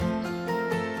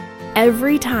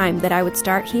every time that I would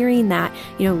start hearing that,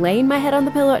 laying my head on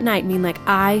the pillow at night, being like,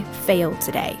 I failed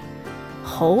today.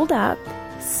 Hold up,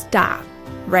 stop,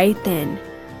 right then.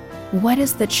 What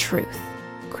is the truth?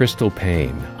 Crystal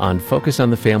Paine on Focus on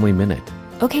the Family Minute.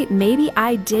 Okay, maybe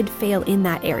I did fail in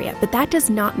that area, but that does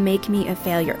not make me a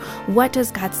failure. What does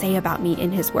God say about me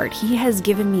in His Word? He has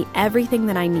given me everything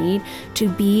that I need to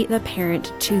be the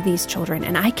parent to these children,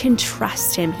 and I can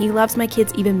trust Him. He loves my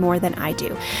kids even more than I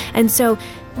do. And so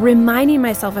reminding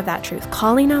myself of that truth,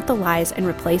 calling out the lies and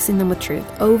replacing them with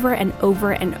truth over and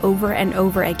over and over and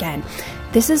over again.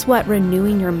 This is what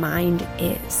renewing your mind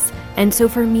is. And so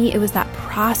for me, it was that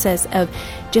process of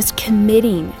just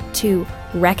committing to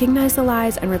recognize the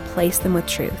lies and replace them with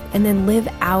truth, and then live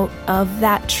out of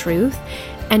that truth.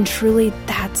 And truly,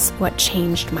 that's what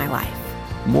changed my life.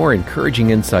 More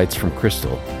encouraging insights from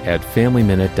Crystal at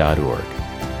FamilyMinute.org.